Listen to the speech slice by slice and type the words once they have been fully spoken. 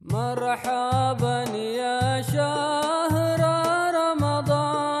مرحبا يا شهر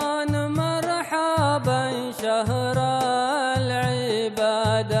رمضان مرحبا شهر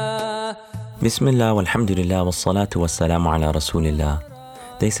العبادة. Bismillah walhamdulillah wassalatu wassalamu ala rasulillah.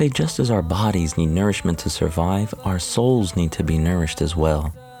 They say just as our bodies need nourishment to survive, our souls need to be nourished as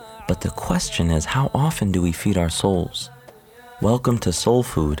well. But the question is, how often do we feed our souls? Welcome to Soul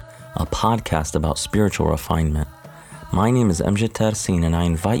Food, a podcast about spiritual refinement. My name is Amjad Tarsin, and I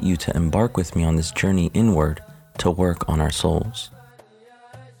invite you to embark with me on this journey inward to work on our souls.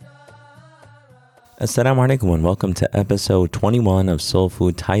 Assalamu alaikum and welcome to episode 21 of Soul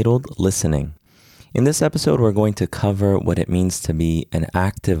Food titled Listening. In this episode, we're going to cover what it means to be an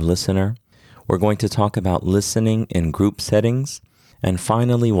active listener. We're going to talk about listening in group settings. And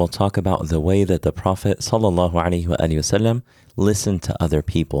finally, we'll talk about the way that the Prophet ﷺ listened to other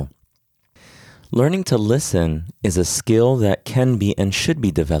people. Learning to listen is a skill that can be and should be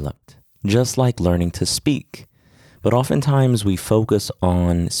developed, just like learning to speak. But oftentimes we focus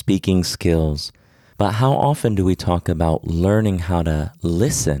on speaking skills. But how often do we talk about learning how to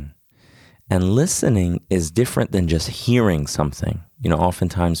listen? And listening is different than just hearing something.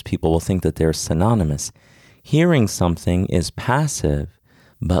 Oftentimes people will think that they're synonymous. Hearing something is passive,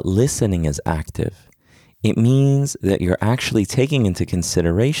 but listening is active. It means that you're actually taking into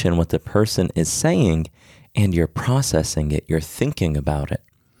consideration what the person is saying and you're processing it, you're thinking about it.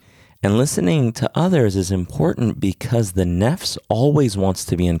 And listening to others is important because the nafs always wants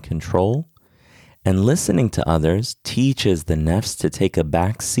to be in control. And listening to others teaches the nafs to take a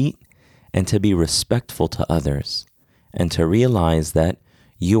back seat and to be respectful to others and to realize that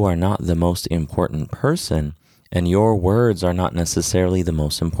you are not the most important person and your words are not necessarily the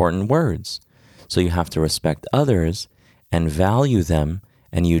most important words. So you have to respect others and value them,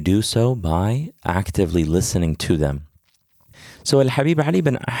 and you do so by actively listening to them. So Al-Habib Ali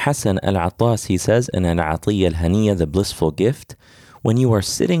bin Hassan Al-Attas, he says in Al-Atiyya Al-Haniyya, the blissful gift, when you are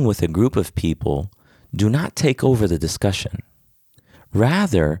sitting with a group of people, do not take over the discussion.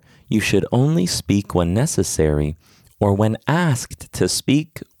 Rather, you should only speak when necessary or when asked to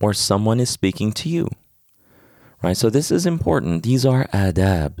speak or someone is speaking to you. Right? So this is important. These are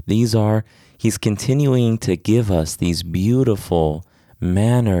adab. He's continuing to give us these beautiful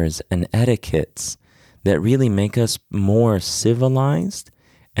manners and etiquettes that really make us more civilized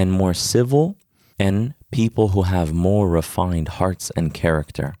and more civil and people who have more refined hearts and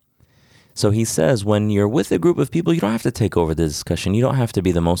character. So he says, when you're with a group of people, you don't have to take over the discussion. You don't have to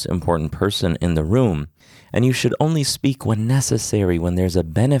be the most important person in the room. And you should only speak when necessary, when there's a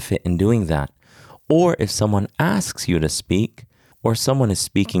benefit in doing that. Or if someone asks you to speak, or someone is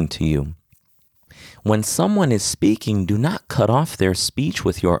speaking to you. When someone is speaking, do not cut off their speech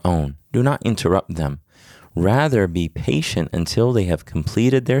with your own. Do not interrupt them. Rather, be patient until they have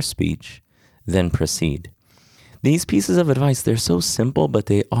completed their speech, then proceed. These pieces of advice, they're so simple, but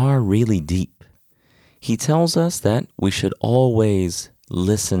they are really deep. He tells us that we should always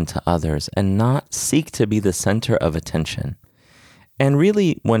listen to others and not seek to be the center of attention. And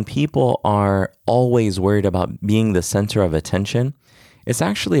really, when people are always worried about being the center of attention, it's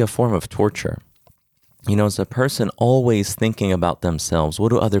actually a form of torture. It's a person always thinking about themselves. What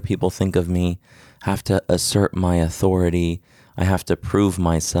do other people think of me? I have to assert my authority. I have to prove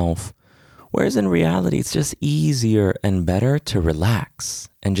myself. Whereas in reality, it's just easier and better to relax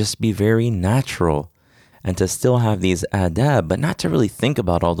and just be very natural and to still have these adab, but not to really think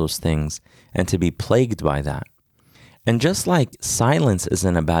about all those things and to be plagued by that. And just like silence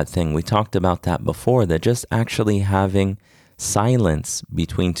isn't a bad thing, we talked about that before, that just actually having silence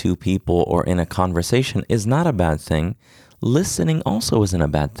between two people or in a conversation is not a bad thing. Listening also isn't a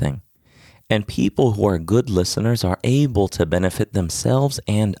bad thing. And people who are good listeners are able to benefit themselves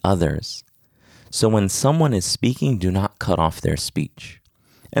and others. So when someone is speaking, do not cut off their speech.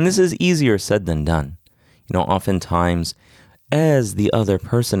 And this is easier said than done. Oftentimes, as the other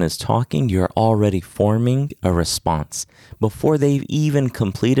person is talking, you're already forming a response before they've even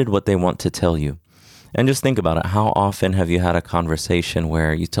completed what they want to tell you. And just think about it. How often have you had a conversation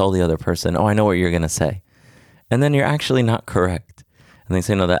where you tell the other person, I know what you're going to say. And then you're actually not correct. And they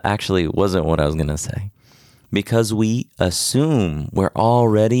say, no, that actually wasn't what I was going to say. Because we assume we're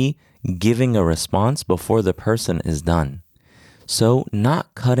already giving a response before the person is done. So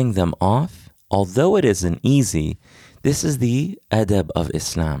not cutting them off, although it isn't easy, this is the adab of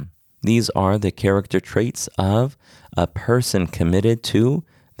Islam. These are the character traits of a person committed to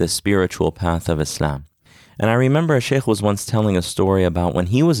the spiritual path of Islam. And I remember a sheikh was once telling a story about when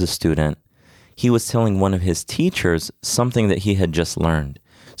he was a student, he was telling one of his teachers something that he had just learned.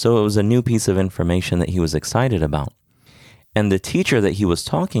 So it was a new piece of information that he was excited about. And the teacher that he was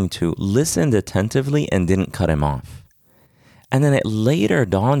talking to listened attentively and didn't cut him off. And then it later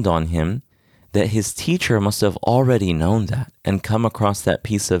dawned on him that his teacher must have already known that and come across that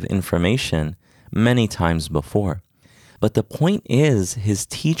piece of information many times before. But the point is, his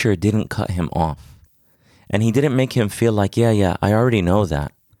teacher didn't cut him off. And he didn't make him feel like, yeah, I already know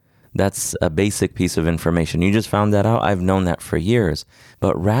that. That's a basic piece of information. You just found that out? I've known that for years.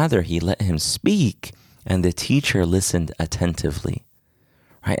 But rather, he let him speak, and the teacher listened attentively.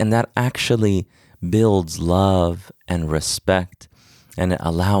 Right? And that actually builds love and respect, and it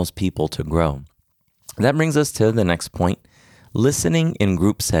allows people to grow. That brings us to the next point, listening in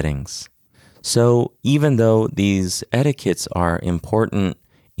group settings. So even though these etiquettes are important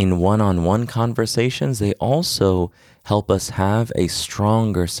in one-on-one conversations, they also help us have a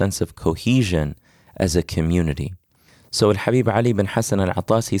stronger sense of cohesion as a community. So Al-Habib Ali bin Hassan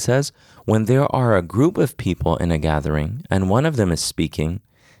Al-Attas, he says, when there are a group of people in a gathering and one of them is speaking,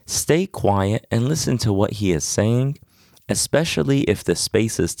 stay quiet and listen to what he is saying, especially if the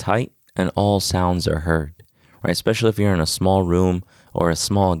space is tight and all sounds are heard, right? Especially if you're in a small room or a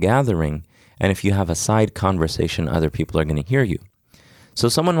small gathering, and if you have a side conversation, other people are going to hear you. So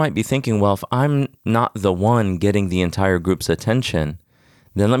someone might be thinking, well, if I'm not the one getting the entire group's attention,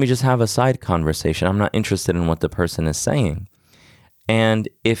 then let me just have a side conversation. I'm not interested in what the person is saying. And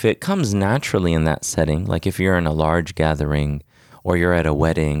if it comes naturally in that setting, like if you're in a large gathering or you're at a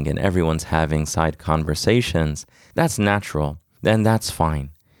wedding and everyone's having side conversations, that's natural, then that's fine.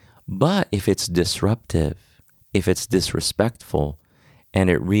 But if it's disruptive, if it's disrespectful, and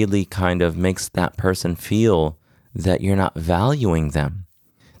it really kind of makes that person feel that you're not valuing them,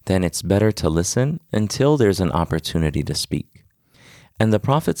 then it's better to listen until there's an opportunity to speak. And the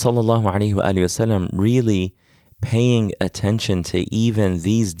Prophet ﷺ really paying attention to even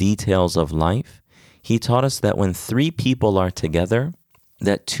these details of life, he taught us that when 3 people are together,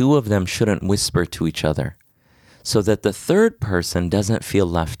 that 2 of them shouldn't whisper to each other, so that the third person doesn't feel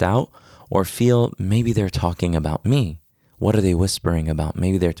left out or feel maybe they're talking about me. What are they whispering about?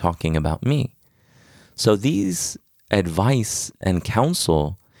 Maybe they're talking about me. So these advice and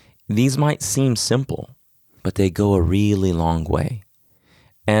counsel, these might seem simple, but they go a really long way.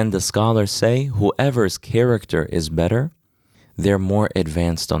 And the scholars say whoever's character is better, they're more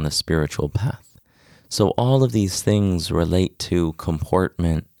advanced on the spiritual path. So all of these things relate to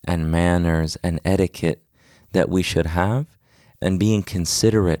comportment and manners and etiquette that we should have and being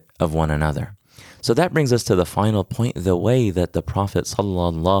considerate of one another. So that brings us to the final point, the way that the Prophet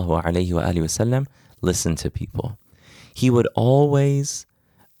ﷺ listened to people. He would always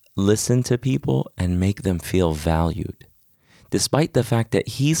listen to people and make them feel valued. Despite the fact that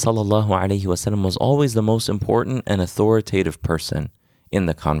he ﷺ was always the most important and authoritative person in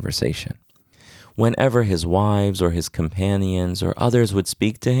the conversation. Whenever his wives or his companions or others would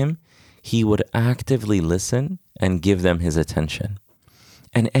speak to him, he would actively listen and give them his attention.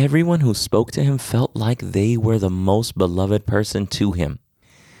 And everyone who spoke to him felt like they were the most beloved person to him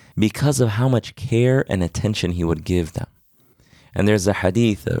because of how much care and attention he would give them. And there's a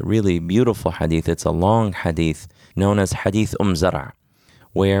hadith, a really beautiful hadith. It's a long hadith known as Hadith Zara,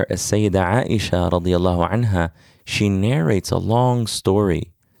 where Sayyida Aisha radiallahu anha, she narrates a long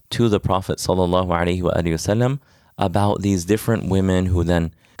story to the Prophet sallallahu alaihi wasallam about these different women who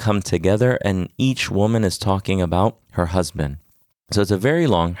then come together, and each woman is talking about her husband. So it's a very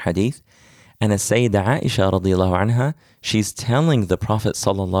long hadith, and as Sayyida Aisha radiallahu anha, she's telling the Prophet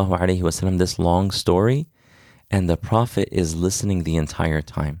sallallahu alaihi wasallam this long story, and the Prophet is listening the entire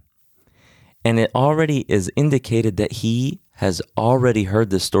time. And it already is indicated that he has already heard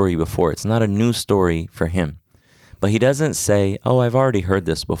this story before. It's not a new story for him. But he doesn't say, oh, I've already heard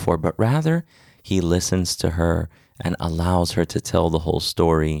this before, but rather he listens to her and allows her to tell the whole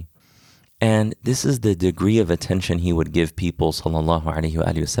story. And this is the degree of attention he would give people, sallallahu alaihi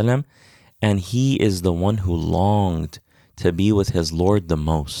wasallam. And he is the one who longed to be with his Lord the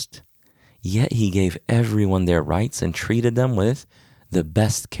most. Yet he gave everyone their rights and treated them with the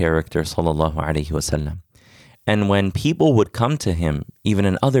best character, sallallahu alaihi wasallam. And when people would come to him, even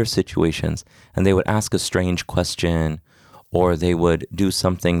in other situations, and they would ask a strange question, or they would do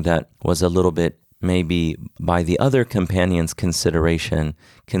something that was a little bit, maybe by the other companions' consideration,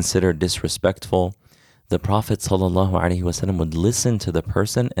 considered disrespectful, the Prophet ﷺ would listen to the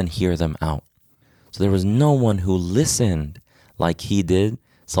person and hear them out. So there was no one who listened like he did,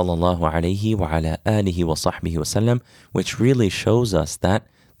 sallallahu alayhi wa ala alihi wa sahbihi wasallam, which really shows us that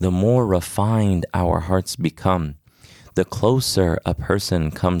the more refined our hearts become, the closer a person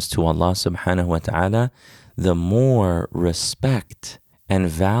comes to Allah subhanahu wa ta'ala, the more respect and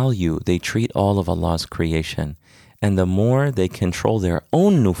value they treat all of Allah's creation. and the more they control their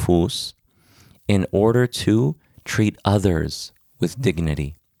own nufus in order to treat others with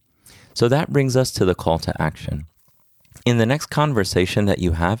dignity. So that brings us to the call to action. In the next conversation that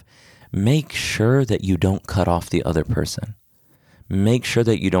you have, make sure that you don't cut off the other person. Make sure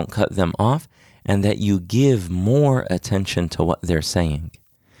that you don't cut them off and that you give more attention to what they're saying.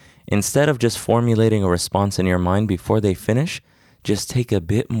 Instead of just formulating a response in your mind before they finish, just take a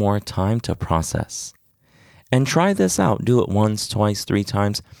bit more time to process. And try this out. Do it once, twice, 3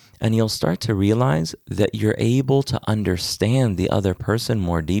 times, and you'll start to realize that you're able to understand the other person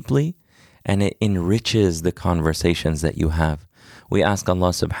more deeply, and it enriches the conversations that you have. We ask Allah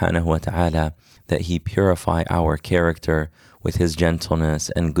subhanahu wa ta'ala that He purify our character with His gentleness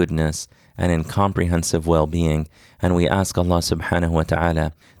and goodness and in comprehensive well-being. And we ask Allah subhanahu wa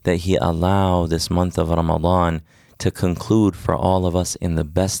ta'ala that He allow this month of Ramadan to conclude for all of us in the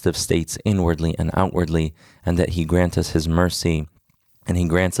best of states, inwardly and outwardly, and that He grant us His mercy and He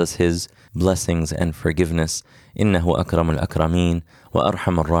grants us His blessings and forgiveness. إنه أكرم الأكرمين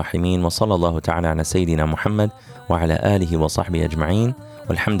وأرحم الراحمين وصلى الله تعالى على سيدنا محمد وعلى آله وصحبه أجمعين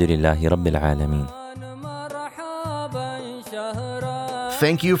والحمد لله رب العالمين.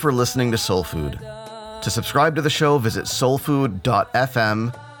 Thank you for listening to Soul Food. To subscribe to the show, visit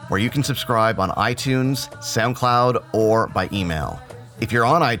soulfood.fm, where you can subscribe on iTunes, SoundCloud, or by email. If you're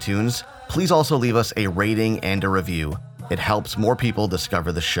on iTunes, please also leave us a rating and a review. It helps more people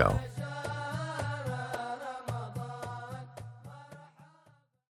discover the show.